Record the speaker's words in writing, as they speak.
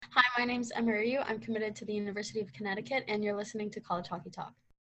My name's Emma Eryou. I'm committed to the University of Connecticut, and you're listening to College Hockey Talk.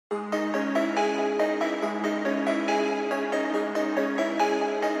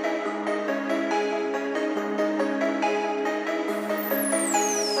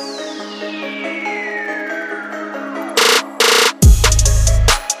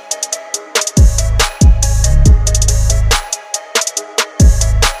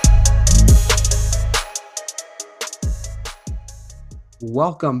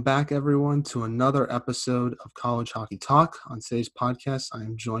 Welcome back, everyone, to another episode of College Hockey Talk. On today's podcast, I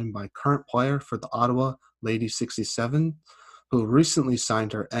am joined by current player for the Ottawa Lady 67, who recently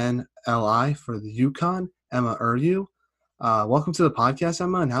signed her NLI for the UConn, Emma Eryou. Welcome to the podcast,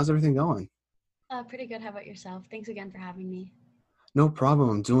 Emma, and how's everything going? Pretty good. How about yourself? Thanks again for having me. No problem.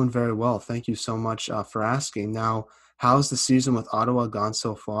 I'm doing very well. Thank you so much for asking. Now, how's the season with Ottawa gone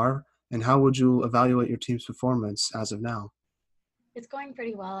so far, and how would you evaluate your team's performance as of now? It's going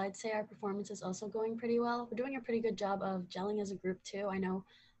pretty well. I'd say our performance is also going pretty well. We're doing a pretty good job of gelling as a group, too. I know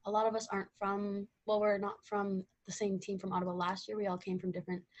a lot of us we're not from the same team from Ottawa last year. We all came from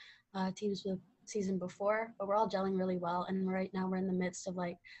different teams the season before, but we're all gelling really well. And right now we're in the midst of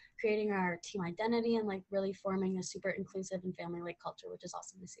creating our team identity and really forming a super inclusive and family-like culture, which is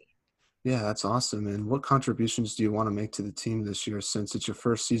awesome to see. Yeah, that's awesome. And what contributions do you want to make to the team this year since it's your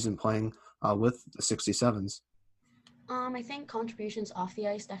first season playing with the 67s? I think contributions off the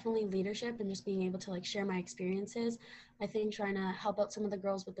ice, definitely leadership and just being able to share my experiences. I think trying to help out some of the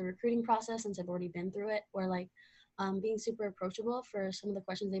girls with the recruiting process since I've already been through it, or being super approachable for some of the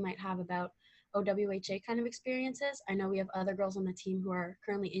questions they might have about OWHA kind of experiences. I know we have other girls on the team who are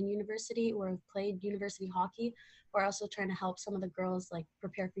currently in university or have played university hockey. We're also trying to help some of the girls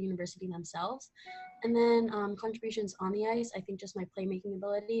prepare for university themselves. And then contributions on the ice, I think just my playmaking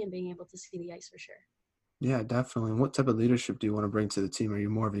ability and being able to see the ice for sure. Yeah, definitely. And what type of leadership do you want to bring to the team? Are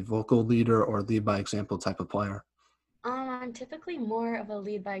you more of a vocal leader or lead by example type of player? I'm typically more of a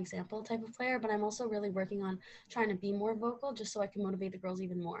lead by example type of player, but I'm also really working on trying to be more vocal just so I can motivate the girls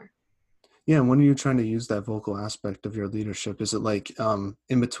even more. Yeah, and when are you trying to use that vocal aspect of your leadership? Is it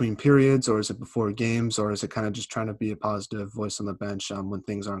in between periods, or is it before games, or is it kind of just trying to be a positive voice on the bench when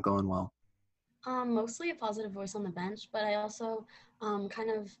things aren't going well? Mostly a positive voice on the bench, but I also kind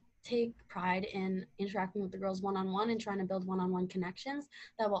of take pride in interacting with the girls one-on-one and trying to build one-on-one connections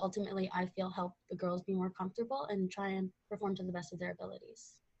that will ultimately, I feel, help the girls be more comfortable and try and perform to the best of their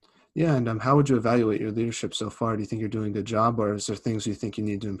abilities. Yeah, and how would you evaluate your leadership so far? Do you think you're doing a good job, or is there things you think you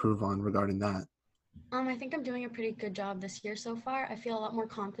need to improve on regarding that? I think I'm doing a pretty good job this year so far. I feel a lot more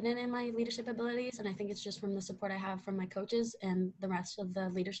confident in my leadership abilities, and I think it's just from the support I have from my coaches and the rest of the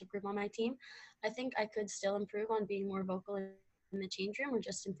leadership group on my team. I think I could still improve on being more vocal in the change room or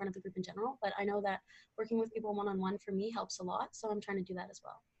just in front of the group in general, but I know that working with people one-on-one for me helps a lot, so I'm trying to do that as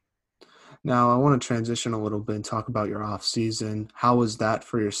well. Now, I want to transition a little bit and talk about your off season. How was that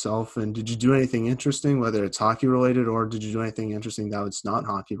for yourself? And did you do anything interesting, whether it's hockey related, or did you do anything interesting that was not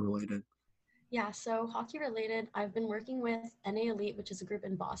hockey related? Yeah, so hockey related, I've been working with NA Elite, which is a group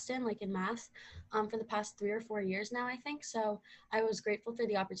in Boston, in Mass, for the past 3 or 4 years now, I think. So I was grateful for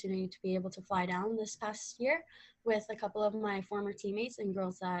the opportunity to be able to fly down this past year with a couple of my former teammates and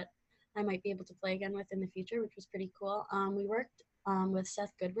girls that I might be able to play again with in the future, which was pretty cool. We worked with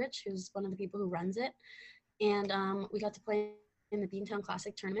Seth Goodrich, who's one of the people who runs it, and we got to play in the Beantown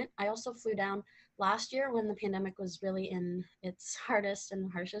Classic tournament. I also flew down last year when the pandemic was really in its hardest and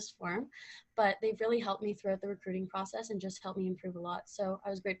harshest form, but they've really helped me throughout the recruiting process and just helped me improve a lot. So I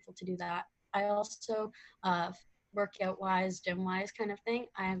was grateful to do that. I also, workout wise, gym wise kind of thing,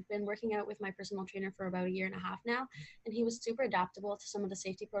 I've been working out with my personal trainer for about 1.5 years now, and he was super adaptable to some of the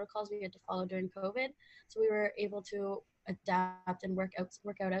safety protocols we had to follow during COVID. So we were able to adapt and work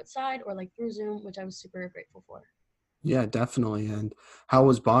out outside or through Zoom, which I was super grateful for. Yeah, definitely. And how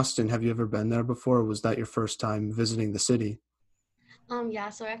was Boston? Have you ever been there before? Or was that your first time visiting the city? Yeah,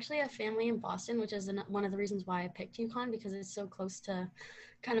 so I actually have family in Boston, which is one of the reasons why I picked UConn, because it's so close to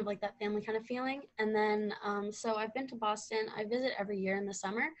kind of that family kind of feeling. And then, so I've been to Boston. I visit every year in the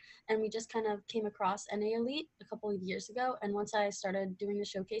summer, and we just kind of came across NA Elite a couple of years ago. And once I started doing the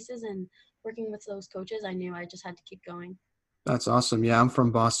showcases and working with those coaches, I knew I just had to keep going. That's awesome. Yeah, I'm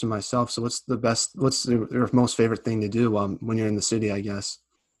from Boston myself. So your most favorite thing to do when you're in the city, I guess?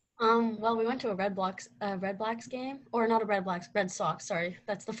 Well, we went to a Red Blacks game, or not a Red Blacks, Red Sox. Sorry,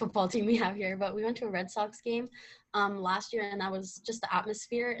 that's the football team we have here. But we went to a Red Sox game, last year, and that was just the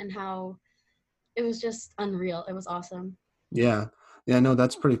atmosphere and how it was just unreal. It was awesome. Yeah. Yeah, no,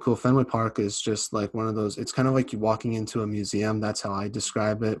 that's pretty cool. Fenway Park is just like one of those, it's kind of like you walking into a museum. That's how I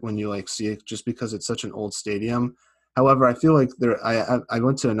describe it when you see it, just because it's such an old stadium. However, I feel like I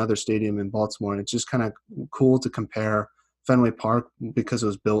went to another stadium in Baltimore, and it's just kind of cool to compare Fenway Park because it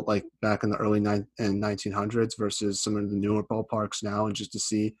was built like back in the early 1900s versus some of the newer ballparks now, and just to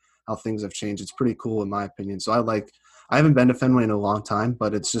see how things have changed. It's pretty cool in my opinion. So I haven't been to Fenway in a long time,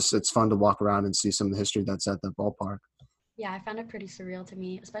 but it's fun to walk around and see some of the history that's at the ballpark. Yeah, I found it pretty surreal to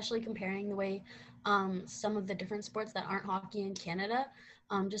me, especially comparing the way some of the different sports that aren't hockey in Canada,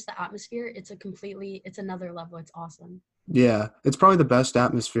 just the atmosphere. It's another level. It's awesome. Yeah, it's probably the best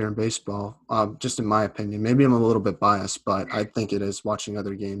atmosphere in baseball, just in my opinion. Maybe I'm a little bit biased, but I think it is watching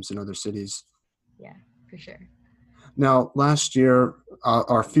other games in other cities. Yeah, for sure. Now, last year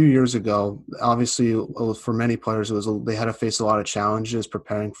or a few years ago, obviously for many players, they had to face a lot of challenges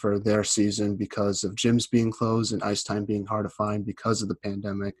preparing for their season because of gyms being closed and ice time being hard to find because of the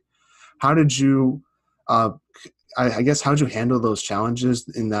pandemic. How did you, uh, I guess, how did you handle those challenges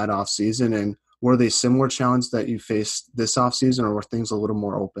in that off season, and were they similar challenges that you faced this off season, or were things a little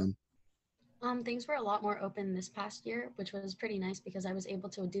more open? Things were a lot more open this past year, which was pretty nice because I was able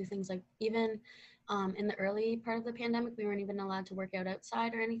to do things like even in the early part of the pandemic, we weren't even allowed to work out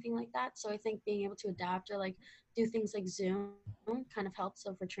outside or anything like that. So I think being able to adapt or like do things like Zoom kind of helped.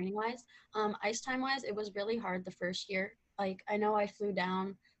 So for training wise, ice time wise, it was really hard the first year. Like I know I flew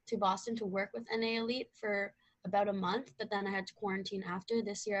down to Boston to work with NA Elite for about a month, but then I had to quarantine after.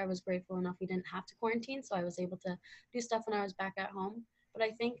 This year I was grateful enough we didn't have to quarantine, so I was able to do stuff when I was back at home. But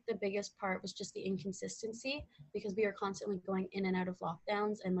I think the biggest part was just the inconsistency because we were constantly going in and out of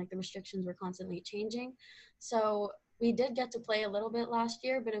lockdowns and like the restrictions were constantly changing. So we did get to play a little bit last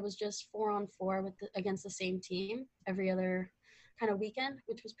year, but it was just 4-on-4 against the same team every other kind of weekend,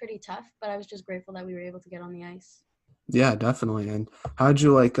 which was pretty tough. But I was just grateful that we were able to get on the ice. Yeah, definitely. And how'd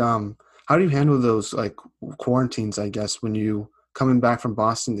you how do you handle those like quarantines, I guess, when you coming back from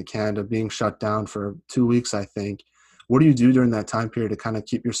Boston to Canada, being shut down for 2 weeks, I think. What do you do during that time period to kind of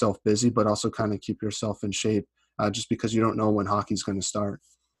keep yourself busy, but also kind of keep yourself in shape, just because you don't know when hockey's going to start?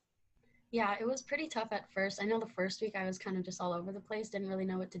 Yeah, it was pretty tough at first. I know the first week I was kind of just all over the place, didn't really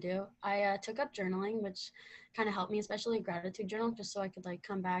know what to do. I took up journaling, which kind of helped me, especially a gratitude journal, just so I could like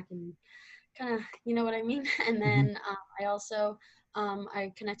come back and kind of, you know what I mean? And Hmm. then I also,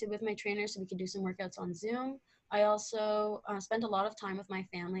 I connected with my trainer so we could do some workouts on Zoom. I also spent a lot of time with my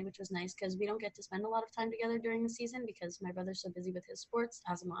family, which was nice because we don't get to spend a lot of time together during the season because my brother's so busy with his sports,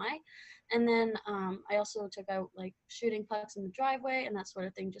 as am I. And then I also took out like shooting pucks in the driveway and that sort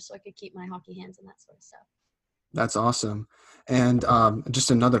of thing, just so I could keep my hockey hands and that sort of stuff. That's awesome. And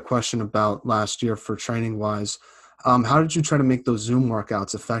just another question about last year for training wise. How did you try to make those Zoom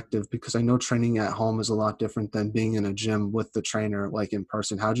workouts effective? Because I know training at home is a lot different than being in a gym with the trainer, like in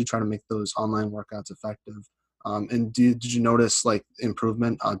person. How did you try to make those online workouts effective? And did you notice like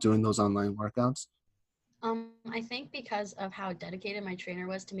improvement doing those online workouts? I think because of how dedicated my trainer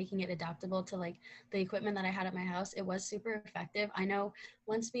was to making it adaptable to like the equipment that I had at my house, it was super effective. I know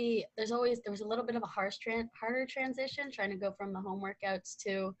there was a little bit of a harder transition trying to go from the home workouts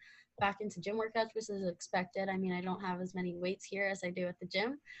to back into gym workouts, which is expected. I mean, I don't have as many weights here as I do at the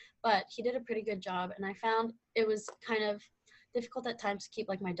gym, but he did a pretty good job. And I found it was kind of difficult at times to keep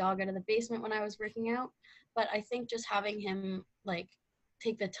like my dog out of the basement when I was working out. But I think just having him like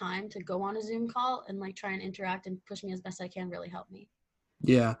take the time to go on a Zoom call and like try and interact and push me as best I can really helped me.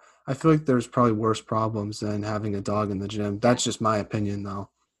 Yeah, I feel like there's probably worse problems than having a dog in the gym. Yeah, That's just my opinion, though.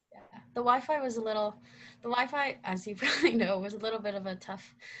 yeah. The Wi-Fi, as you probably know, was a little bit of a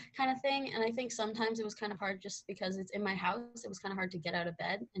tough kind of thing. And I think sometimes it was kind of hard just because it's in my house. It was kind of hard to get out of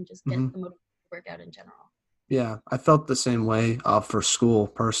bed and just get Hmm. the motivation to work out in general. Yeah, I felt the same way for school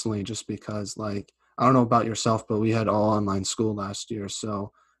personally, just because, like, I don't know about yourself, but we had all online school last year.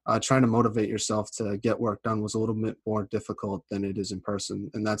 So trying to motivate yourself to get work done was a little bit more difficult than it is in person.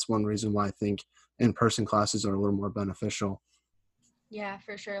 And that's one reason why I think in person classes are a little more beneficial. Yeah,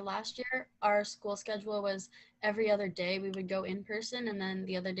 for sure. Last year, our school schedule was every other day we would go in person, and then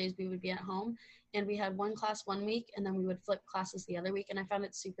the other days we would be at home. And we had one class one week, and then we would flip classes the other week. And I found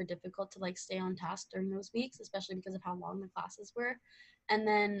it super difficult to like stay on task during those weeks, especially because of how long the classes were. And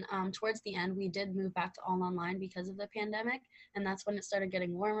then towards the end, we did move back to all online because of the pandemic, and that's when it started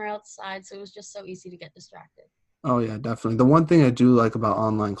getting warmer outside. So it was just so easy to get distracted. Oh yeah, definitely. The one thing I do like about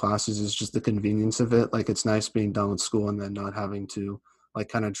online classes is just the convenience of it. Like it's nice being done with school and then not having to like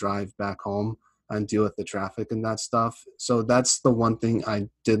kind of drive back home and deal with the traffic and that stuff. So that's the one thing I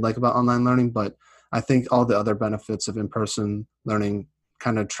did like about online learning, but I think all the other benefits of in-person learning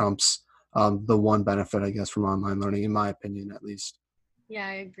kind of trumps the one benefit, I guess, from online learning, in my opinion, at least. Yeah,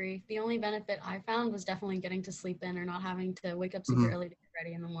 I agree. The only benefit I found was definitely getting to sleep in or not having to wake up super Mhm. early to get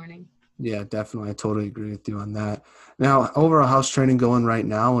ready in the morning. Yeah, definitely. I totally agree with you on that. Now, overall, how's training going right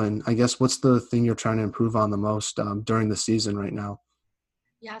now? And I guess what's the thing you're trying to improve on the most during the season right now?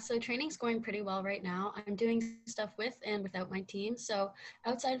 Yeah, so training's going pretty well right now. I'm doing stuff with and without my team. So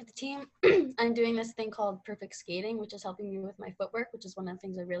outside of the team, I'm doing this thing called perfect skating, which is helping me with my footwork, which is one of the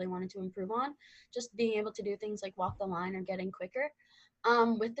things I really wanted to improve on. Just being able to do things like walk the line or getting quicker.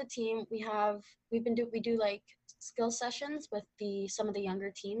 With the team, we do like skill sessions with the some of the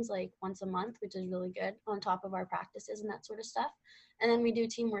younger teams like once a month, which is really good on top of our practices and that sort of stuff. And then we do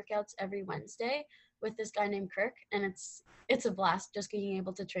team workouts every Wednesday with this guy named Kirk, and it's a blast just being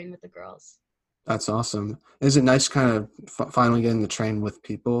able to train with the girls. That's awesome. Is it nice kind of finally getting to train with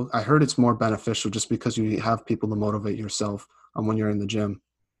people? I heard it's more beneficial just because you have people to motivate yourself when you're in the gym.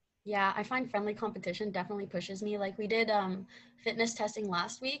 Yeah, I find friendly competition definitely pushes me. Like we did fitness testing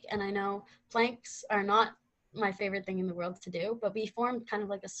last week, and I know planks are not my favorite thing in the world to do, but we formed kind of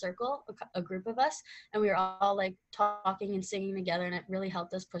like a circle, a group of us, and we were all like talking and singing together, and it really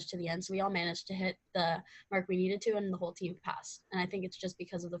helped us push to the end. So we all managed to hit the mark we needed to, and the whole team passed. And I think it's just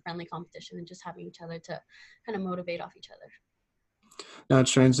because of the friendly competition and just having each other to kind of motivate off each other. Now,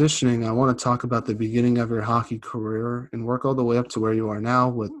 transitioning, I want to talk about the beginning of your hockey career and work all the way up to where you are now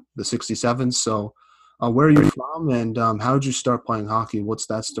with the 67. So, where are you from and how did you start playing hockey? What's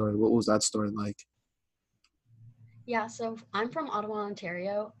that story? What was that story like? Yeah, so I'm from Ottawa,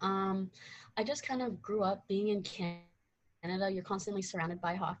 Ontario. I just kind of grew up being in Canada. You're constantly surrounded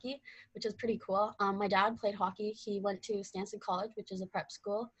by hockey, which is pretty cool. My dad played hockey. He went to Stanson College, which is a prep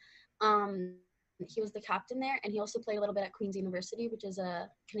school. He was the captain there, and he also played a little bit at Queen's University, which is a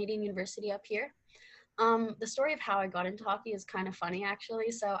Canadian university up here. The story of how I got into hockey is kind of funny,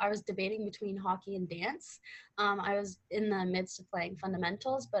 actually. So I was debating between hockey and dance. I was in the midst of playing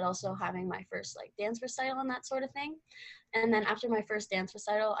fundamentals, but also having my first like dance recital and that sort of thing. And then after my first dance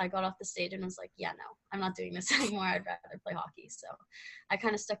recital, I got off the stage and was like, yeah, no, I'm not doing this anymore. I'd rather play hockey. So I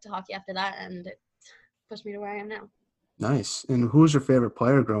kind of stuck to hockey after that, and it pushed me to where I am now. Nice. And who was your favorite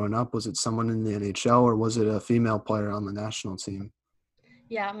player growing up? Was it someone in the NHL or was it a female player on the national team?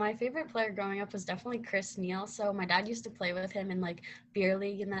 Yeah, my favorite player growing up was definitely Chris Neal. So my dad used to play with him in like beer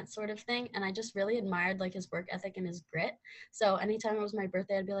league and that sort of thing, and I just really admired like his work ethic and his grit. So anytime it was my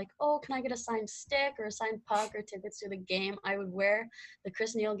birthday, I'd be like, "Oh, can I get a signed stick or a signed puck or tickets to the game?" I would wear the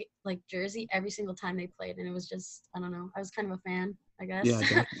Chris Neal like jersey every single time they played, and it was just I don't know. I was kind of a fan, I guess. Yeah,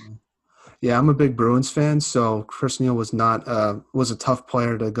 definitely. Yeah, I'm a big Bruins fan, so Chris Neal was not was a tough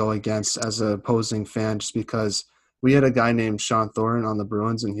player to go against as a opposing fan, just because we had a guy named Sean Thornton on the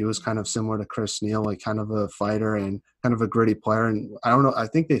Bruins, and he was kind of similar to Chris Neal, like kind of a fighter and kind of a gritty player. And I don't know, I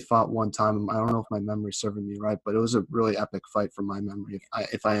think they fought one time. I don't know if my memory's serving me right, but it was a really epic fight from my memory,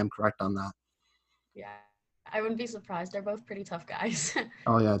 if I am correct on that. Yeah, I wouldn't be surprised. They're both pretty tough guys.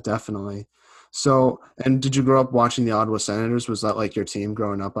 Oh yeah, definitely. So, and did you grow up watching the Ottawa Senators? Was that like your team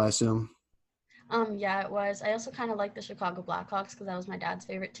growing up, I assume? Yeah, it was. I also kind of like the Chicago Blackhawks because that was my dad's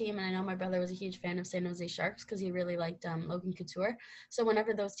favorite team, and I know my brother was a huge fan of San Jose Sharks because he really liked Logan Couture. So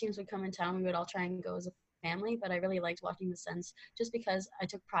whenever those teams would come in town, we would all try and go as a family. But I really liked watching the Sens just because I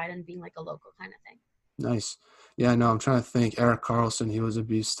took pride in being like a local kind of thing. Nice. Yeah, no, I'm trying to think. Eric Carlson, he was a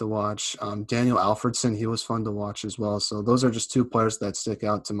beast to watch. Daniel Alfredson, he was fun to watch as well. So those are just two players that stick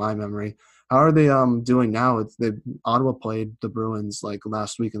out to my memory. How are they doing now? They Ottawa played the Bruins like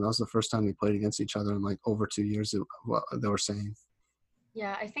last week, and that was the first time they played against each other in like over 2 years. What they were saying.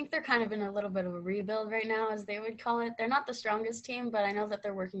 Yeah, I think they're kind of in a little bit of a rebuild right now, as they would call it. They're not the strongest team, but I know that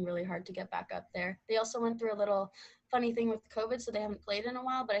they're working really hard to get back up there. They also went through a little funny thing with COVID, so they haven't played in a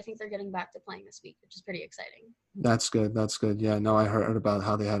while, but I think they're getting back to playing this week, which is pretty exciting. That's good. That's good. Yeah, no, I heard about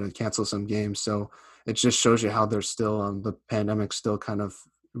how they had to cancel some games. So it just shows you how they're still the pandemic still kind of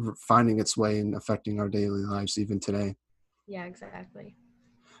finding its way and affecting our daily lives even today. Yeah, exactly.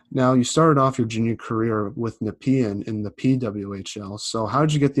 Now, you started off your junior career with Nepean in the PWHL. So, how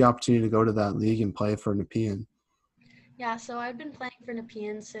did you get the opportunity to go to that league and play for Nepean? Yeah, so I've been playing for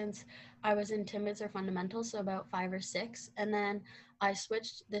Nepean since I was in Timbits or fundamentals, so about 5 or 6, and then I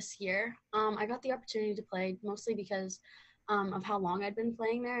switched this year. I got the opportunity to play mostly because of how long I'd been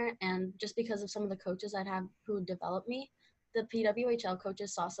playing there, and just because of some of the coaches I'd have who developed me. The PWHL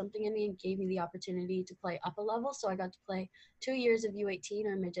coaches saw something in me and gave me the opportunity to play up a level. So I got to play 2 years of U18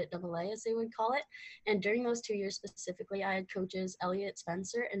 or midget AA, as they would call it. And during those 2 years specifically, I had coaches Elliot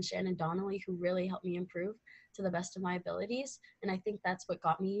Spencer and Shannon Donnelly who really helped me improve to the best of my abilities. And I think that's what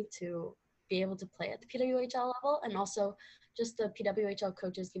got me to be able to play at the PWHL level. And also just the PWHL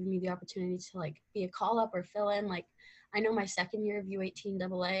coaches giving me the opportunity to like be a call up or fill in. Like I know my second year of U18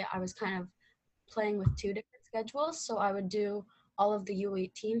 AA, I was kind of playing with two different schedules. So I would do all of the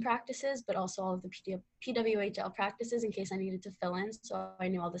U18 practices, but also all of the PWHL practices in case I needed to fill in. So I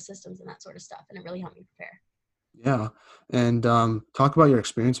knew all the systems and that sort of stuff, and it really helped me prepare. Yeah. And talk about your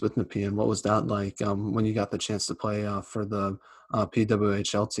experience with Nepean. What was that like when you got the chance to play for the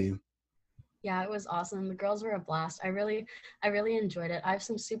PWHL team? Yeah, it was awesome. The girls were a blast. I really enjoyed it. I have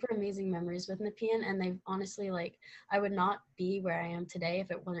some super amazing memories with Nepean, and they've honestly, like, I would not be where I am today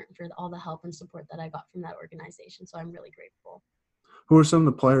if it wasn't for all the help and support that I got from that organization. So I'm really grateful. Who are some of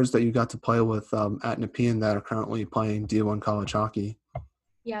the players that you got to play with at Nepean that are currently playing D1 college hockey?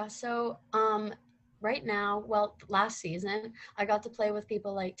 Yeah, so right now, well, last season, I got to play with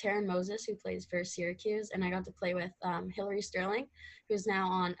people like Taryn Moses, who plays for Syracuse, and I got to play with Hillary Sterling, who's now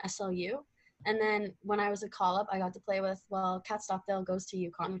on SLU. And then when I was a call up, I got to play with, well, Kat Stockdale goes to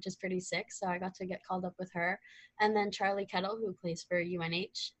UConn, which is pretty sick. So I got to get called up with her. And then Charlie Kettle, who plays for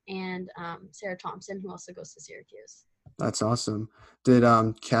UNH, and Sarah Thompson, who also goes to Syracuse. That's awesome. Did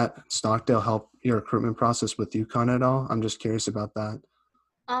Kat Stockdale help your recruitment process with UConn at all? I'm just curious about that.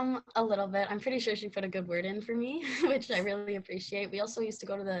 A little bit. I'm pretty sure she put a good word in for me, which I really appreciate. We also used to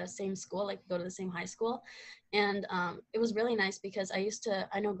go to the same school, like go to the same high school. And it was really nice because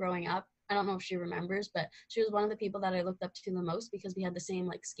I know growing up, I don't know if she remembers, but she was one of the people that I looked up to the most because we had the same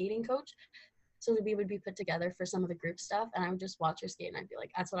like skating coach. So we would be put together for some of the group stuff, and I would just watch her skate and I'd be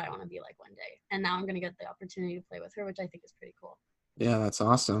like, that's what I want to be like one day. And now I'm going to get the opportunity to play with her, which I think is pretty cool. Yeah, that's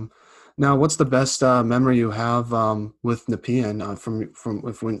awesome. Now, what's the best memory you have with Nepean from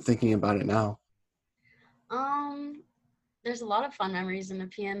if when thinking about it now? Um, there's a lot of fun memories in the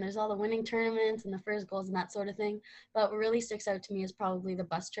PN. There's all the winning tournaments and the first goals and that sort of thing. But what really sticks out to me is probably the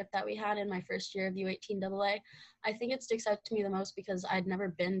bus trip that we had in my first year of U18 AA. I think it sticks out to me the most because I'd never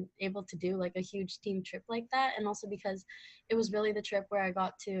been able to do like a huge team trip like that. And also because it was really the trip where I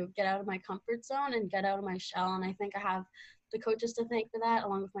got to get out of my comfort zone and get out of my shell. And I think I have the coaches to thank for that,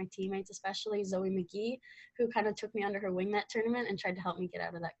 along with my teammates, especially Zoe McGee, who kind of took me under her wing that tournament and tried to help me get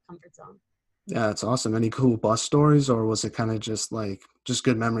out of that comfort zone. Yeah, that's awesome. Any cool bus stories, or was it kind of just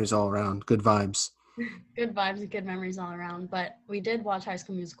good memories all around, good vibes? Good vibes and good memories all around. But we did watch High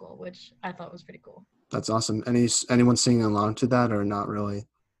School Musical, which I thought was pretty cool. That's awesome. Anyone singing along to that, or not really?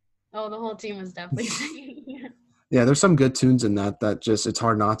 Oh, the whole team was definitely singing. Yeah, there's some good tunes in that just it's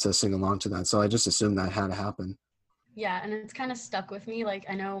hard not to sing along to that. So I just assumed that had to happen. Yeah, and it's kind of stuck with me. Like,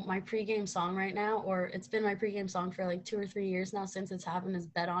 I know my pregame song right now, or it's been my pregame song for like 2 or 3 years now since it's happened, is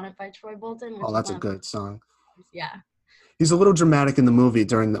Bet On It by Troy Bolton, Oh, which is that's one a of my good song. songs. Yeah. He's a little dramatic in the movie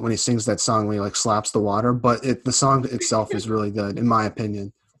during when he sings that song when he like slaps the water, but the song itself is really good in my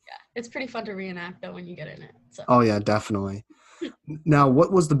opinion. Yeah. It's pretty fun to reenact though when you get in it. So Oh yeah, definitely. Now,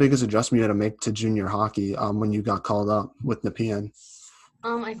 what was the biggest adjustment you had to make to junior hockey when you got called up with Nepean?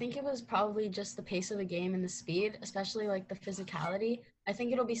 I think it was probably just the pace of the game and the speed, especially like the physicality. I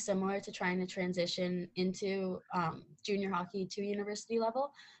think it'll be similar to trying to transition into junior hockey to university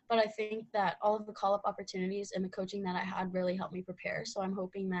level. But I think that all of the call up opportunities and the coaching that I had really helped me prepare. So I'm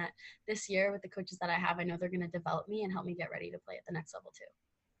hoping that this year, with the coaches that I have, I know they're going to develop me and help me get ready to play at the next level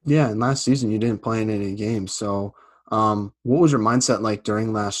too. Yeah, and last season you didn't play in any games. So, what was your mindset like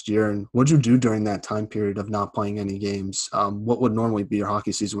during last year, and what did you do during that time period of not playing any games? What would normally be your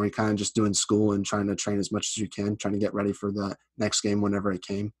hockey season, where you're kind of just doing school and trying to train as much as you can, trying to get ready for the next game whenever it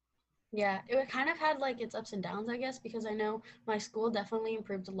came? Yeah, it kind of had like its ups and downs, I guess, because I know my school definitely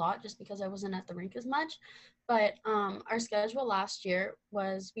improved a lot just because I wasn't at the rink as much. But our schedule last year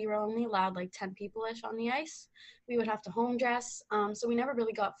was we were only allowed like 10 people ish on the ice. We would have to home dress. So we never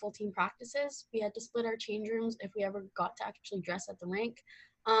really got full team practices. We had to split our change rooms if we ever got to actually dress at the rink.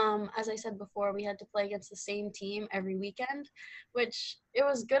 As I said before, we had to play against the same team every weekend, which it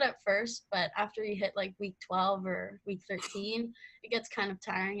was good at first, but after you hit like week 12 or week 13, it gets kind of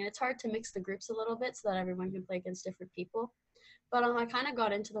tiring and it's hard to mix the groups a little bit so that everyone can play against different people. But I kind of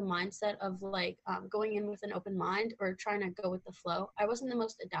got into the mindset of like going in with an open mind or trying to go with the flow. I wasn't the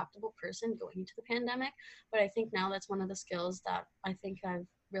most adaptable person going into the pandemic, but I think now that's one of the skills that I think I've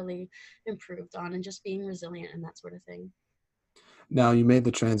really improved on, and just being resilient and that sort of thing. Now, you made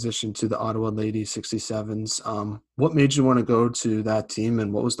the transition to the Ottawa Lady 67s. What made you want to go to that team,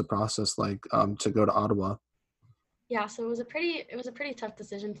 and what was the process like to go to Ottawa? Yeah, so it was a pretty tough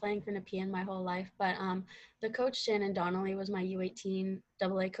decision playing for Nepean my whole life. But the coach Shannon Donnelly was my U18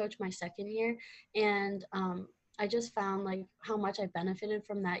 AA coach my second year, and I just found like how much I benefited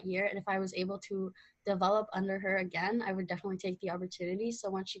from that year. And if I was able to develop under her again, I would definitely take the opportunity. So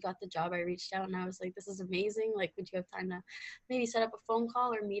once she got the job, I reached out and I was like, this is amazing. Like, would you have time to maybe set up a phone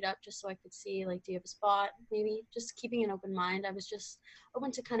call or meet up just so I could see, like, do you have a spot? Maybe just keeping an open mind. I was just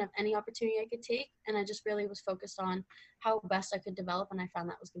open to kind of any opportunity I could take. And I just really was focused on how best I could develop. And I found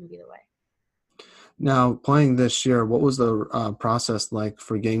that was going to be the way. Now, playing this year, what was the process like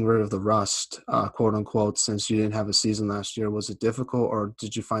for getting rid of the rust, quote unquote, since you didn't have a season last year? Was it difficult, or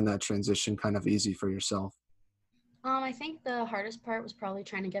did you find that transition kind of easy for yourself? I think the hardest part was probably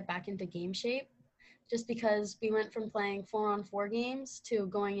trying to get back into game shape just because we went from playing 4-on-4 games to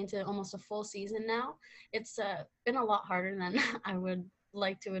going into almost a full season now. It's been a lot harder than I would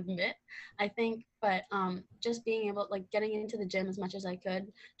like to admit, I think, but just being able, like getting into the gym as much as I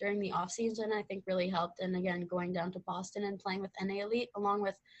could during the off season, I think really helped. And again, going down to Boston and playing with NA Elite, along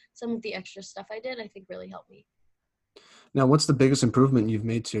with some of the extra stuff I did, I think really helped me. Now, what's the biggest improvement you've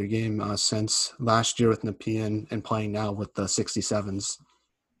made to your game since last year with Nepean and playing now with the 67s?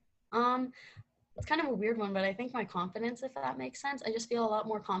 Um, it's kind of a weird one, but I think my confidence, if that makes sense. I just feel a lot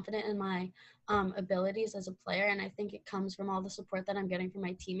more confident in my abilities as a player, and I think it comes from all the support that I'm getting from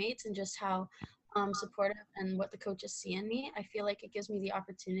my teammates and just how supportive and what the coaches see in me. I feel like it gives me the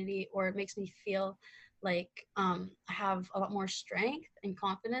opportunity, or it makes me feel like I have a lot more strength and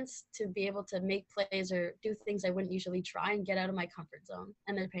confidence to be able to make plays or do things I wouldn't usually try and get out of my comfort zone,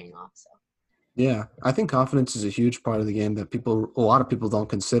 and they're paying off. So. Yeah, I think confidence is a huge part of the game that a lot of people don't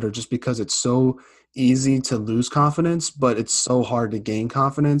consider just because it's so easy to lose confidence, but it's so hard to gain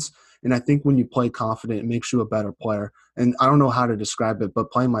confidence. And I think when you play confident, it makes you a better player. And I don't know how to describe it,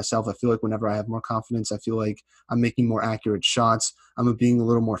 but playing myself, I feel like whenever I have more confidence, I feel like I'm making more accurate shots. I'm being a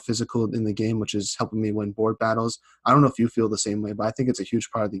little more physical in the game, which is helping me win board battles. I don't know if you feel the same way, but I think it's a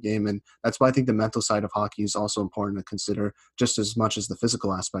huge part of the game. And that's why I think the mental side of hockey is also important to consider just as much as the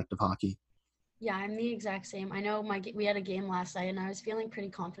physical aspect of hockey. Yeah, I'm the exact same. I know we had a game last night and I was feeling pretty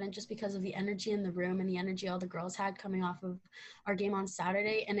confident just because of the energy in the room and the energy all the girls had coming off of our game on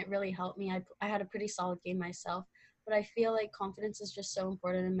Saturday, and it really helped me. I had a pretty solid game myself, but I feel like confidence is just so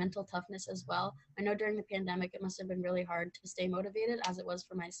important, and mental toughness as well. I know during the pandemic it must have been really hard to stay motivated, as it was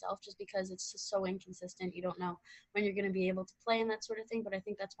for myself, just because it's just so inconsistent. You don't know when you're going to be able to play and that sort of thing, but I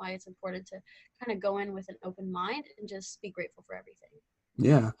think that's why it's important to kind of go in with an open mind and just be grateful for everything.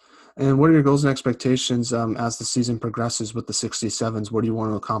 Yeah. And what are your goals and expectations as the season progresses with the 67s? What do you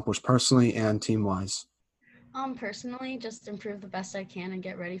want to accomplish personally and team wise? Personally, just improve the best I can and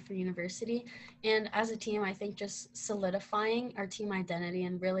get ready for university. And as a team, I think just solidifying our team identity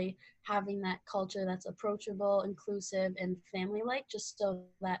and really having that culture that's approachable, inclusive, and family-like, just so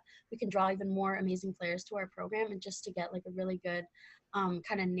that we can draw even more amazing players to our program and just to get like a really good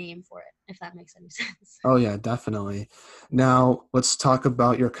kind of name for it, if that makes any sense. Oh, yeah, definitely. Now, let's talk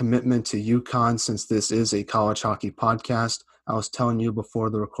about your commitment to UConn since this is a college hockey podcast. I was telling you before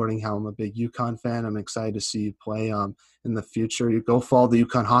the recording how I'm a big UConn fan. I'm excited to see you play in the future. You go follow the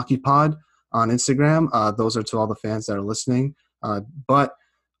UConn Hockey Pod on Instagram. Those are to all the fans that are listening. But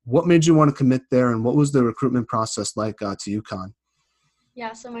what made you want to commit there, and what was the recruitment process like to UConn?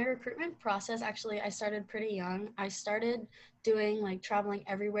 Yeah, so my recruitment process, actually, I started pretty young. I started doing like traveling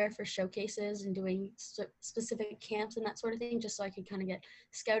everywhere for showcases and doing specific camps and that sort of thing, just so I could kind of get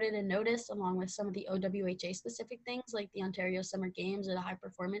scouted and noticed, along with some of the OWHA specific things like the Ontario Summer Games or the high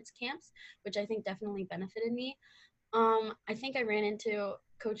performance camps, which I think definitely benefited me. I think I ran into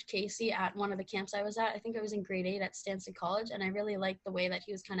Coach Casey at one of the camps I was at. I think I was in grade 8 at Stansted College, and I really liked the way that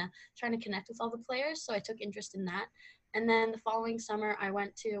he was kind of trying to connect with all the players. So I took interest in that. And then the following summer, I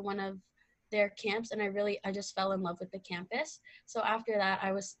went to one of their camps, and I just fell in love with the campus. So after that,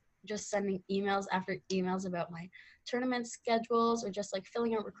 I was just sending emails after emails about my tournament schedules, or just like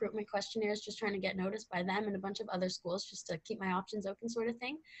filling out recruitment questionnaires, just trying to get noticed by them and a bunch of other schools, just to keep my options open, sort of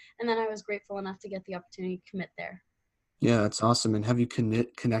thing. And then I was grateful enough to get the opportunity to commit there. Yeah, that's awesome. And have you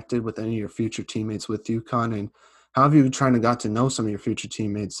connected with any of your future teammates with UConn? And how have you trying to got to know some of your future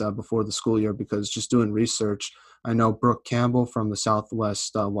teammates before the school year? Because just doing research, I know Brooke Campbell from the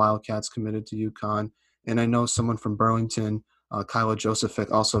Southwest Wildcats committed to UConn, and I know someone from Burlington, Kyla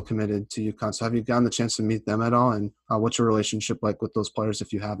Josephic, also committed to UConn. So have you gotten the chance to meet them at all? And what's your relationship like with those players,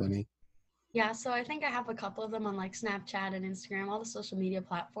 if you have any? Yeah, so I think I have a couple of them on like Snapchat and Instagram, all the social media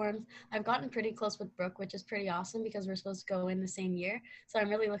platforms. I've gotten pretty close with Brooke, which is pretty awesome because we're supposed to go in the same year. So I'm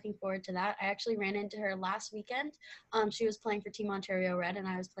really looking forward to that. I actually ran into her last weekend. She was playing for Team Ontario Red and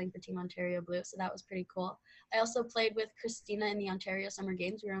I was playing for Team Ontario Blue. So that was pretty cool. I also played with Christina in the Ontario Summer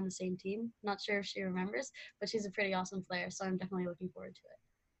Games. We were on the same team. Not sure if she remembers, but she's a pretty awesome player. So I'm definitely looking forward to it.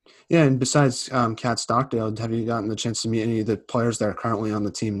 Yeah, and besides Kat Stockdale, have you gotten the chance to meet any of the players that are currently on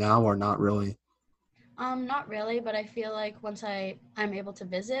the team now, or not really? Not really, but I feel like once I'm able to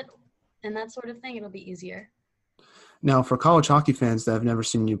visit and that sort of thing, it'll be easier. Now, for college hockey fans that have never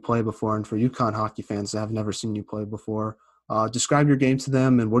seen you play before, and for UConn hockey fans that have never seen you play before, describe your game to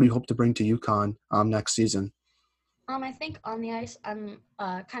them, and what do you hope to bring to UConn next season? I think on the ice, I'm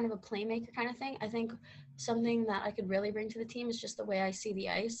kind of a playmaker kind of thing. I think something that I could really bring to the team is just the way I see the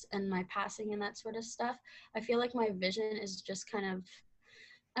ice and my passing and that sort of stuff. I feel like my vision is just kind of,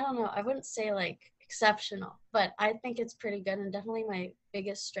 I don't know, I wouldn't say like exceptional, but I think it's pretty good and definitely my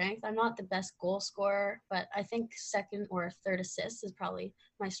biggest strength. I'm not the best goal scorer, but I think second or third assist is probably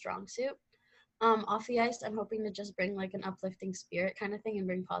my strong suit. Off the ice, I'm hoping to just bring like an uplifting spirit kind of thing and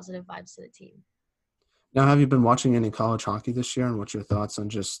bring positive vibes to the team. Now, have you been watching any college hockey this year, and what's your thoughts on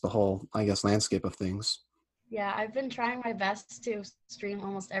just the whole, I guess, landscape of things? Yeah, I've been trying my best to stream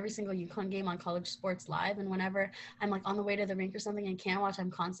almost every single UConn game on College Sports Live. And whenever I'm like on the way to the rink or something and can't watch,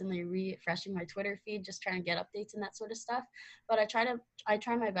 I'm constantly refreshing my Twitter feed, just trying to get updates and that sort of stuff. But I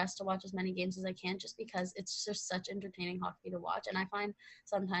try my best to watch as many games as I can, just because it's just such entertaining hockey to watch. And I find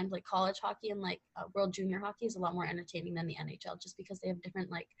sometimes like college hockey and like World Junior hockey is a lot more entertaining than the NHL, just because they have different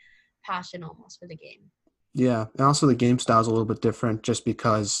like passion almost for the game. Yeah, and also the game style is a little bit different just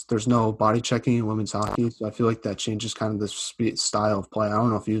because there's no body checking in women's hockey. So I feel like that changes kind of the style of play. I don't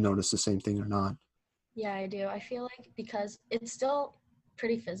know if you notice the same thing or not. Yeah, I do. I feel like because it's still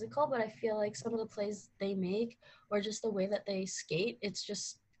pretty physical, but I feel like some of the plays they make or just the way that they skate,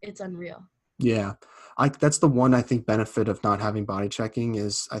 it's unreal. Yeah, that's the one I think benefit of not having body checking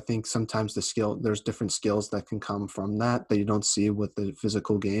is I think sometimes there's different skills that can come from that you don't see with the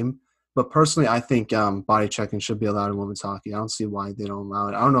physical game. But personally, I think body checking should be allowed in women's hockey. I don't see why they don't allow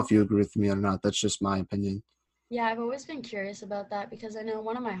it. I don't know if you agree with me or not. That's just my opinion. Yeah, I've always been curious about that because I know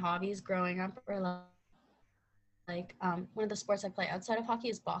one of my hobbies growing up or like one of the sports I play outside of hockey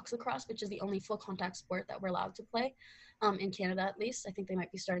is box lacrosse, which is the only full contact sport that we're allowed to play in Canada, at least. I think they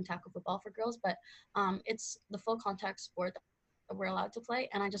might be starting tackle football for girls, but it's the full contact sport that we're allowed to play.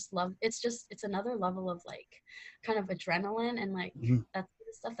 And I just love it's another level of like kind of adrenaline and like Mhm. that's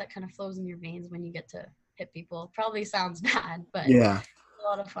the stuff that kind of flows in your veins when you get to hit people. Probably sounds bad, but Yeah. it's a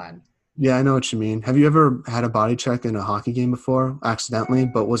lot of fun. Yeah, I know what you mean. Have you ever had a body check in a hockey game before, accidentally?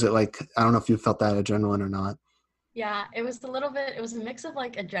 But was it like I don't know if you felt that adrenaline or not? Yeah, it was a little bit, it was a mix of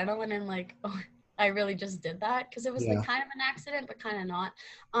like adrenaline and like, oh, I really just did that because it was like Yeah. kind of an accident, but kind of not.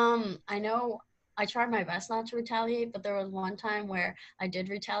 I know I tried my best not to retaliate, but there was one time where I did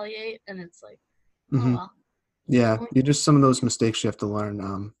retaliate and it's like, oh Hmm. well. Yeah, Only- you just some of those mistakes you have to learn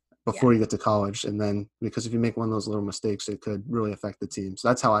Yeah. before you get to college, and then because if you make one of those little mistakes, it could really affect the team. So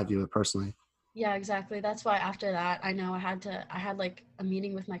that's how I view it personally. Yeah, exactly. That's why after that, I know I had like a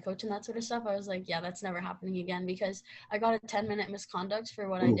meeting with my coach and that sort of stuff. I was like, yeah, that's never happening again because I got a 10-minute misconduct for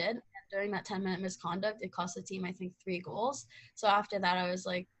what I Ooh. did. And during that 10-minute misconduct, it cost the team, I think, 3 goals. So after that, I was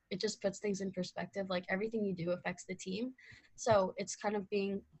like, it just puts things in perspective. Like everything you do affects the team. So it's kind of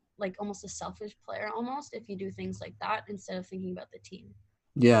being like almost a selfish player almost if you do things like that instead of thinking about the team.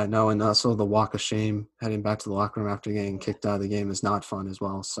 Yeah, no, and also the walk of shame heading back to the locker room after getting kicked out of the game is not fun as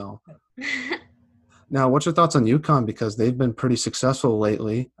well. So Yeah. now, what's your thoughts on UConn because they've been pretty successful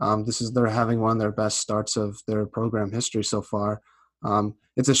lately? They're having one of their best starts of their program history so far.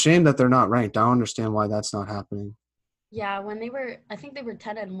 It's a shame that they're not ranked. I don't understand why that's not happening. Yeah, when they were, I think they were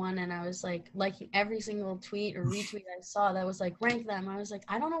 10-1, and I was like liking every single tweet or retweet I saw that was like rank them. I was like,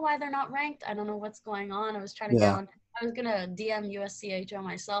 I don't know why they're not ranked. I don't know what's going on. I was trying to get Yeah. on. I was gonna DM USCHO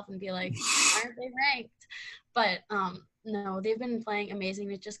myself and be like, why aren't they ranked? But no, they've been playing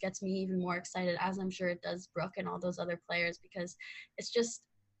amazing. It just gets me even more excited, as I'm sure it does Brooke and all those other players, because it's just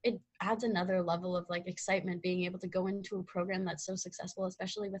it adds another level of like excitement being able to go into a program that's so successful,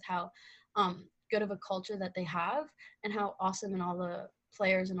 especially with how good of a culture that they have and how awesome and all the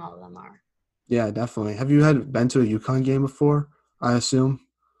players and all of them are. Yeah, definitely. Have you had been to a UConn game before? I assume,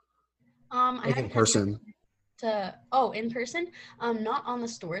 I like in haven't had the person. opportunity to in person, not on the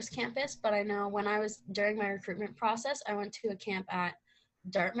store's campus, but I know when I was during my recruitment process, I went to a camp at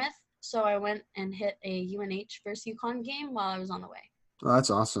Dartmouth. So I went and hit a UNH versus UConn game while I was on the way. Oh,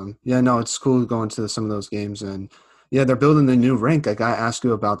 that's awesome. Yeah, no, it's cool going to some of those games, and yeah, they're building the new rink. I got to ask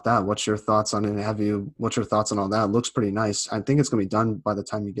you about that. What's your thoughts on it? What's your thoughts on all that? It looks pretty nice. I think it's gonna be done by the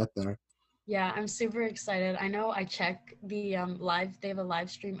time you get there. Yeah, I'm super excited. I know I check the live, they have a live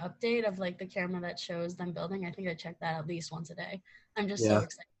stream update of like the camera that shows them building. I think I check that at least once a day. I'm just so Yeah.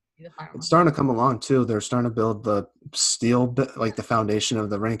 excited. be the final It's one. starting to come along too. They're starting to build the steel bit, like the foundation of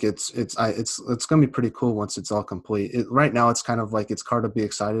the rink. It's going to be pretty cool once it's all complete. Right now, it's kind of like it's hard to be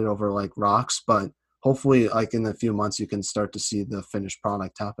excited over like rocks, but hopefully, like in a few months, you can start to see the finished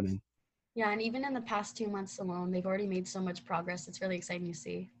product happening. Yeah, and even in the past 2 months alone, they've already made so much progress. It's really exciting to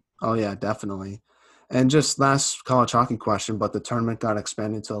see. Oh yeah, definitely. And just last college hockey question, but the tournament got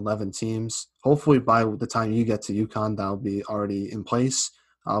expanded to 11 teams. Hopefully, by the time you get to UConn, that'll be already in place.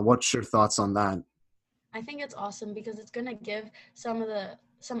 What's your thoughts on that? I think it's awesome because it's going to give some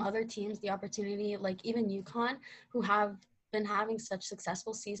other teams the opportunity, like even UConn, who have been having such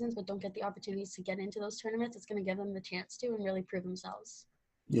successful seasons but don't get the opportunities to get into those tournaments. It's going to give them the chance to and really prove themselves.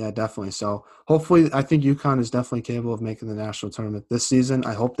 Yeah, definitely. So hopefully, I think UConn is definitely capable of making the national tournament this season.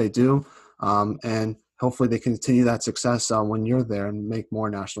 I hope they do, and hopefully they continue that success when you're there and make more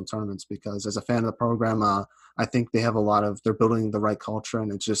national tournaments. Because as a fan of the program, I think they have a lot of. They're building the right culture,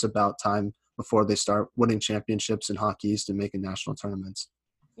 and it's just about time before they start winning championships in Hockey East and making national tournaments.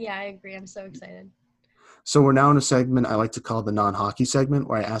 Yeah, I agree. I'm so excited. So we're now in a segment I like to call the non-hockey segment,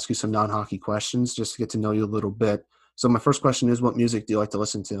 where I ask you some non-hockey questions just to get to know you a little bit. So my first question is, what music do you like to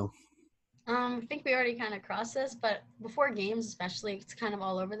listen to? I think we already kind of crossed this, but before games, especially, it's kind of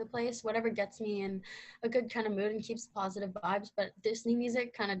all over the place. Whatever gets me in a good kind of mood and keeps positive vibes. But Disney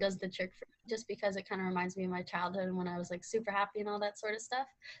music kind of does the trick for me just because it kind of reminds me of my childhood and when I was like super happy and all that sort of stuff.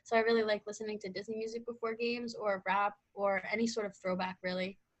 So I really like listening to Disney music before games or rap or any sort of throwback,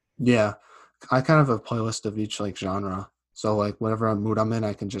 really. Yeah, I kind of have a playlist of each like genre. So like whatever mood I'm in,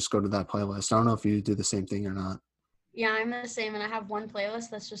 I can just go to that playlist. I don't know if you do the same thing or not. Yeah, I'm the same. And I have one playlist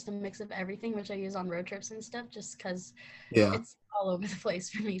that's just a mix of everything, which I use on road trips and stuff just because Yeah, it's all over the place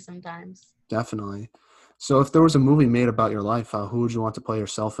for me sometimes. definitely. So if there was a movie made about your life, who would you want to play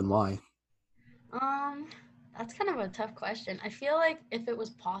yourself and why? Um, that's kind of a tough question. I feel like if it was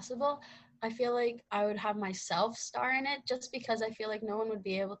possible, I feel like I would have myself star in it just because I feel like no one would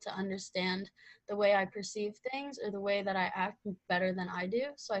be able to understand the way I perceive things or the way that I act better than I do.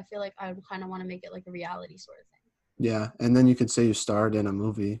 So I feel like I would kind of want to make it like a reality sort of thing. Yeah, and then you could say you starred in a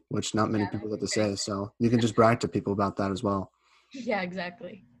movie, which not many Yeah, people that'd get be to pretty say. So you can just brag to people about that as well. exciting. Yeah,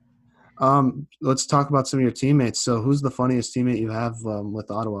 exactly. Let's talk about some of your teammates. So who's the funniest teammate you have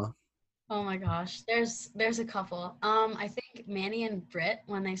with Ottawa? Oh my gosh, there's a couple. I think Manny and Britt,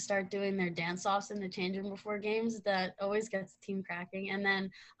 when they start doing their dance offs in the change room before games, that always gets the team cracking. And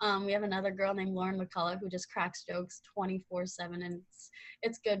then we have another girl named Lauren McCullough who just cracks jokes 24/7, and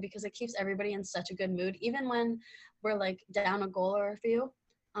it's good because it keeps everybody in such a good mood. Even when we're like down a goal or a few,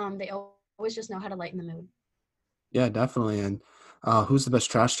 they always just know how to lighten the mood. Yeah, definitely. And who's the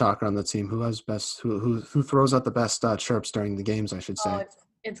best trash talker on the team? Who has best? Who throws out the best chirps during the games? I should Oh, say.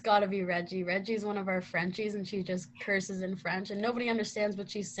 it's got to be Reggie. Reggie's one of our Frenchies, and she just curses in French, and nobody understands what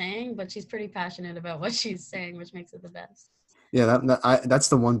she's saying, but she's pretty passionate about what she's saying, which makes it the best. Yeah, that's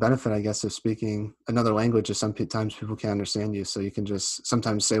the one benefit, I guess, of speaking another language is sometimes people can't understand you, so you can just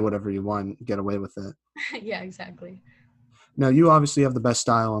sometimes say whatever you want and get away with it. Yeah, exactly. Now, you obviously have the best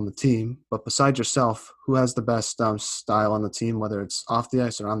style on the team, but besides yourself, who has the best style on the team, whether it's off the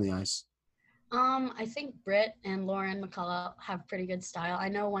ice or on the ice? I think Britt and Lauren McCullough have pretty good style. I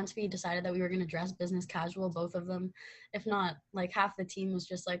know once we decided that we were going to dress business casual, both of them, if not like half the team was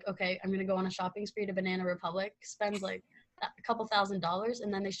just like, okay, I'm going to go on a shopping spree to Banana Republic, spends like a couple $1,000s,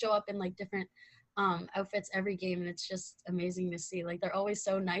 and then they show up in like different outfits every game, and it's just amazing to see. Like they're always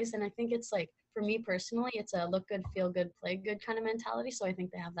so nice, and I think it's like for me personally, it's a look good, feel good, play good kind of mentality. So I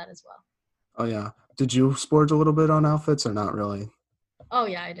think they have that as well. Oh yeah, did you splurge a little bit on outfits or not really? Oh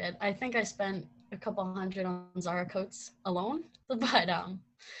yeah, I did. I think I spent a couple hundred on Zara coats alone, but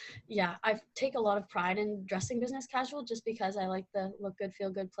yeah, I take a lot of pride in dressing business casual just because I like the look good, feel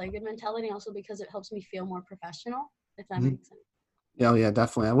good, play good mentality, and also because it helps me feel more professional, if that Mhm. makes sense. Yeah, oh, yeah,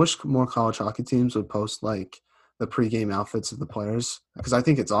 definitely. I wish more college hockey teams would post like the pregame outfits of the players because I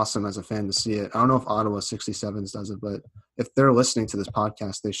think it's awesome as a fan to see it. I don't know if Ottawa 67s does it, but if they're listening to this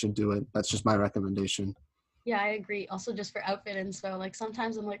podcast, they should do it. That's just my recommendation. Yeah, I agree. Also, just for outfit and so, like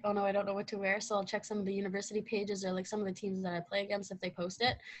sometimes I'm like, oh no, I don't know what to wear, so I'll check some of the university pages or like some of the teams that I play against if they post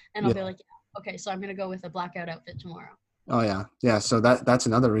it, and I'll be Yeah. like, yeah, okay, so I'm gonna go with a blackout outfit tomorrow. Oh yeah, yeah. So that's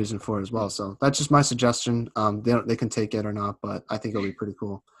another reason for it as well. So that's just my suggestion. They can take it or not, but I think it'll be pretty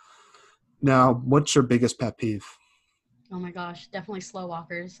cool. Now, what's your biggest pet peeve? Oh my gosh, definitely slow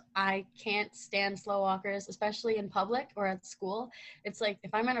walkers. I can't stand slow walkers, especially in public or at school. It's like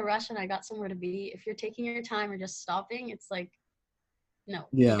if I'm in a rush and I got somewhere to be, if you're taking your time or just stopping, it's like no,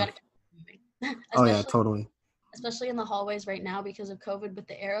 you Yeah. got to keep moving. Oh yeah, especially totally. especially in the hallways right now because of COVID with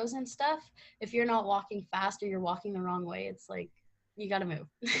the arrows and stuff. If you're not walking fast or you're walking the wrong way, it's like you got to move.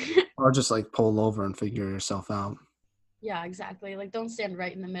 Or just like pull over and figure yourself out. Yeah, exactly. Like don't stand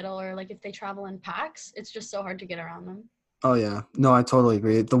right in the middle, or like if they travel in packs, it's just so hard to get around them. Oh yeah, no, I totally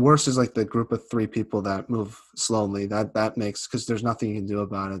agree. The worst is like the group of three people that move slowly. That makes because there's nothing you can do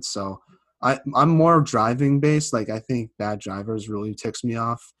about it. So I'm more driving based. Like I think bad drivers really ticks me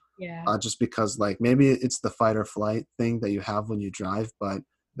off. Yeah. Just because like maybe it's the fight or flight thing that you have when you drive, but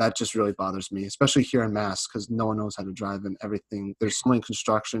that just really bothers me, especially here in Mass because no one knows how to drive and everything. There's so much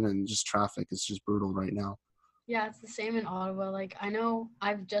construction and just traffic. It's just brutal right now. Yeah, it's the same in Ottawa. Like I know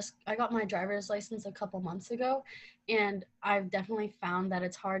I got my driver's license a couple months ago, and I've definitely found that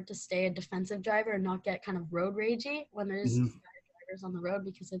it's hard to stay a defensive driver and not get kind of road ragey when there's Mhm. drivers on the road,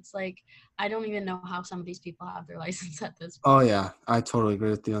 because it's like I don't even know how some of these people have their license at this Oh point. yeah, I totally agree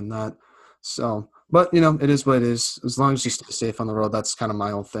with you on that. So, but you know, it is what it is. As long as you stay safe on the road, that's kind of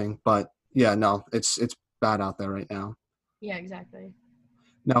my whole thing. But yeah, no, it's bad out there right now. Yeah, exactly.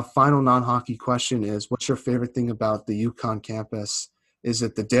 Now, final non-hockey question is: what's your favorite thing about the UConn campus? Is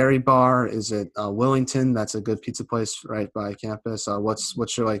it the Dairy Bar? Is it Willington? That's a good pizza place right by campus.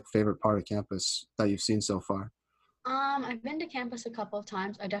 What's your like favorite part of campus that you've seen so far? I've been to campus a couple of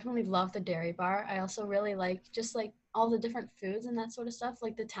times. I definitely love the dairy bar. I also really like just like all the different foods and that sort of stuff,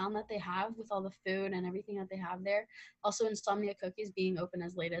 like the town that they have with all the food and everything that they have there. Also, Insomnia Cookies being open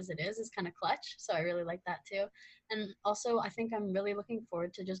as late as it is kind of clutch. So I really like that too. And also, I think I'm really looking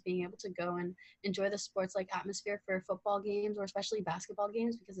forward to just being able to go and enjoy the sports like atmosphere for football games or especially basketball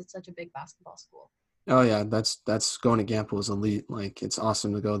games because it's such a big basketball school. Oh yeah, that's going to Gamble is elite. Like it's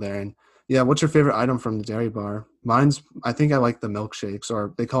awesome to go there. And yeah, what's your favorite item from the dairy bar? Mine's I think I like the milkshakes,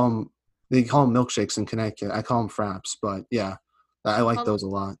 or they call them milkshakes in Connecticut. I call them fraps, but yeah, I like those a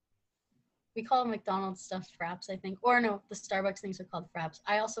lot. We call them McDonald's stuffed fraps, I think. Or no, the Starbucks things are called fraps.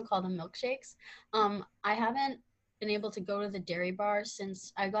 I also call them milkshakes. I haven't been able to go to the dairy bar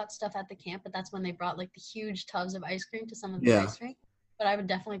since I got stuff at the camp, but that's when they brought like the huge tubs of ice cream to some of the Yeah. ice rink. But I would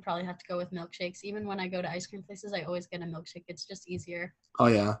definitely probably have to go with milkshakes. Even when I go to ice cream places, I always get a milkshake. It's just easier. Oh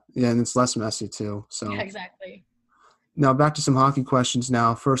yeah, yeah, and it's less messy too. Yeah, So exactly. now back to some hockey questions.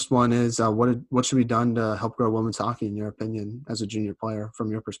 Now, first one is what should be done to help grow women's hockey in your opinion as a junior player from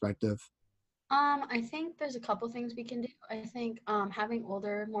your perspective? I think there's a couple things we can do. I think having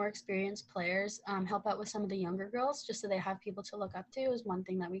older, more experienced players help out with some of the younger girls just so they have people to look up to is one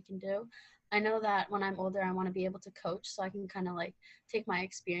thing that we can do. I know that when I'm older, I want to be able to coach so I can kind of like take my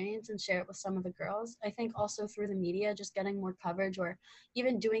experience and share it with some of the girls. I think also through the media, just getting more coverage or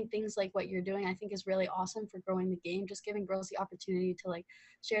even doing things like what you're doing, I think is really awesome for growing the game. Just giving girls the opportunity to like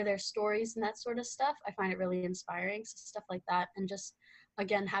share their stories and that sort of stuff. I find it really inspiring. So stuff like that. And just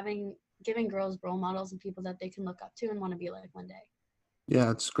again, giving girls role models and people that they can look up to and want to be like one day.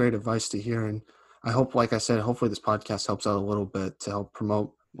 Yeah, it's great advice to hear. And I hope, like I said, hopefully this podcast helps out a little bit to help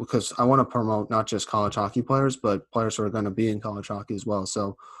promote, because I want to promote not just college hockey players, but players who are going to be in college hockey as well.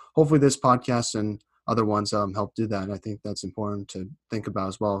 So hopefully this podcast and other ones help do that. And I think that's important to think about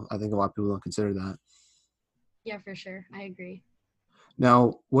as well. I think a lot of people don't consider that. Yeah, for sure. I agree.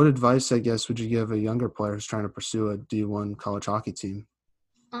 Now, what advice, I guess, would you give a younger player who's trying to pursue a D1 college hockey team?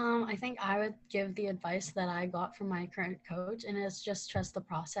 I think I would give the advice that I got from my current coach, and it's just trust the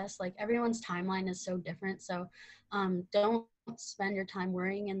process. Like everyone's timeline is so different, so don't spend your time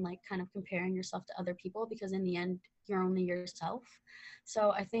worrying and like kind of comparing yourself to other people because in the end, you're only yourself.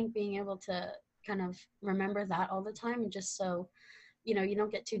 So I think being able to kind of remember that all the time, just so you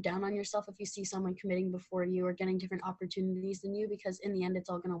don't get too down on yourself if you see someone committing before you or getting different opportunities than you, because in the end it's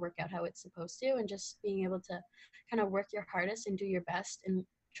all going to work out how it's supposed to, and just being able to kind of work your hardest and do your best and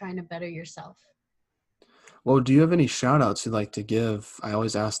trying to better yourself. Well, do you have any shout outs you'd like to give? I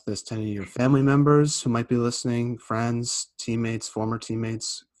always ask this to any of your family members who might be listening, friends, teammates, former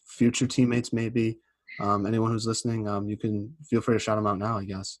teammates, future teammates, maybe. Anyone who's listening, you can feel free to shout them out now, I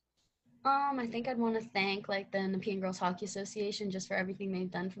guess. I think I'd want to thank like the Nepean Girls Hockey Association just for everything they've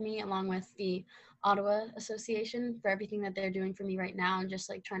done for me, along with the Ottawa Association for everything that they're doing for me right now and just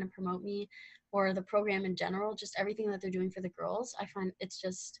like trying to promote me, or the program in general, just everything that they're doing for the girls. I find it's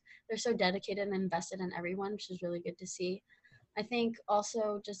just they're so dedicated and invested in everyone, which is really good to see. I think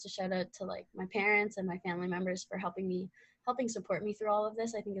also just a shout out to like my parents and my family members for helping support me through all of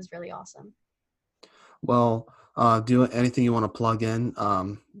this. I think is really awesome. Well, anything you want to plug in?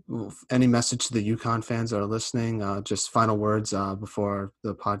 Any message to the UConn fans that are listening? Just final words before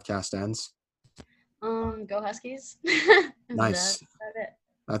the podcast ends. Go Huskies. That's Nice. about it.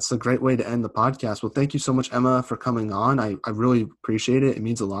 That's a great way to end the podcast. Well, thank you so much, Emma, for coming on. I really appreciate it. It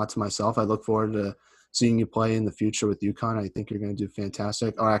means a lot to myself. I look forward to seeing you play in the future with UConn. I think you're going to do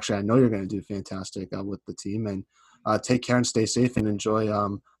fantastic. Or actually, I know you're going to do fantastic with the team. And take care and stay safe and enjoy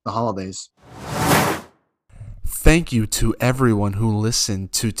the holidays. Thank you to everyone who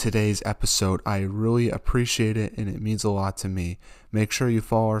listened to today's episode. I really appreciate it, and it means a lot to me. Make sure you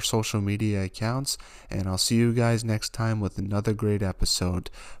follow our social media accounts, and I'll see you guys next time with another great episode.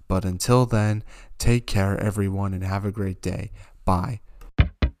 But until then, take care, everyone, and have a great day. Bye.